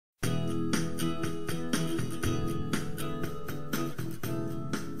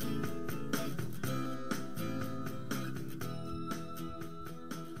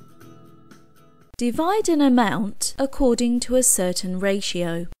Divide an amount according to a certain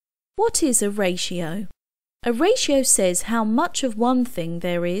ratio. What is a ratio? A ratio says how much of one thing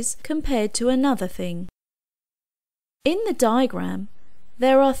there is compared to another thing. In the diagram,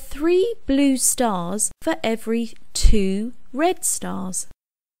 there are 3 blue stars for every 2 red stars.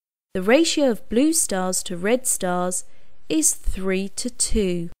 The ratio of blue stars to red stars is 3 to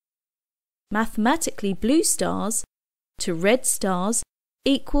 2. Mathematically, blue stars to red stars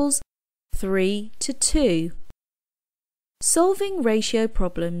equals 3 to 2. Solving ratio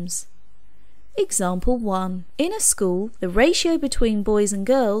problems. Example 1. In a school, the ratio between boys and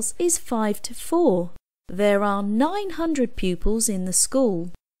girls is 5 to 4. There are 900 pupils in the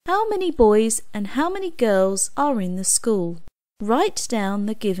school. How many boys and how many girls are in the school? Write down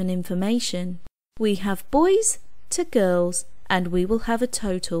the given information. We have boys to girls and we will have a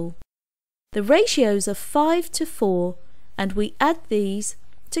total. The ratios are 5 to 4 and we add these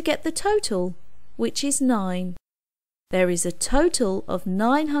to get the total, which is 9. There is a total of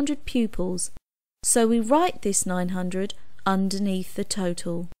 900 pupils, so we write this 900 underneath the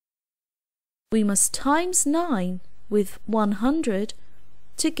total. We must times 9 with 100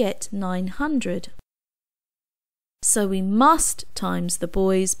 to get 900. So we must times the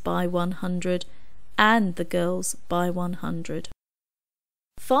boys by 100 and the girls by 100.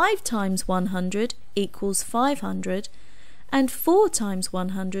 5 times 100 equals 500 and 4 times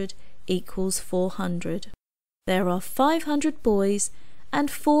 100 equals 400. There are 500 boys and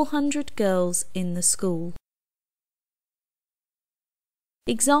 400 girls in the school.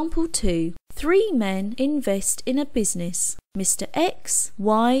 Example 2. 3 men invest in a business. Mr. X,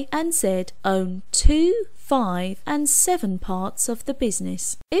 Y and Z own 2, 5 and 7 parts of the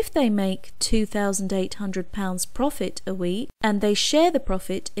business. If they make £2,800 profit a week and they share the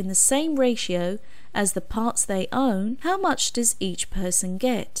profit in the same ratio as the parts they own, how much does each person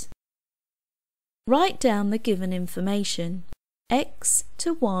get? Write down the given information, X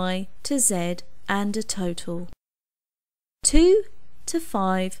to Y to Z and a total. 2 to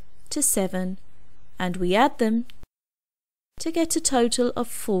 5 to 7 and we add them to get a total of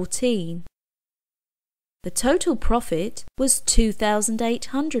 14. The total profit was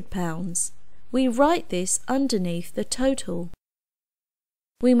 £2,800. We write this underneath the total.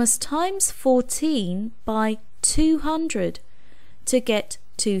 We must times 14 by 200 to get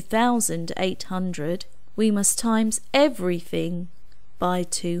 2,800. We must times everything by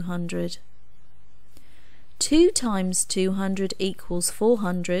 200. 2 times 200 equals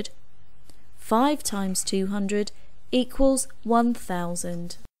 400. 5 times 200 equals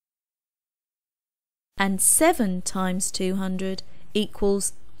 1,000. And 7 times 200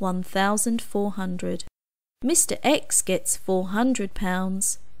 equals 1,400. Mr. X gets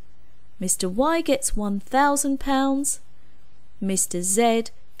 £400. Mr. Y gets £1,000. Mr. Z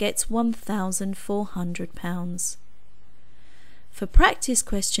gets £1,400. For practice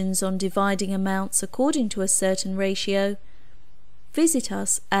questions on dividing amounts according to a certain ratio, visit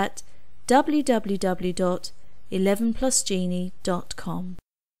us at www.11plusgenie.com.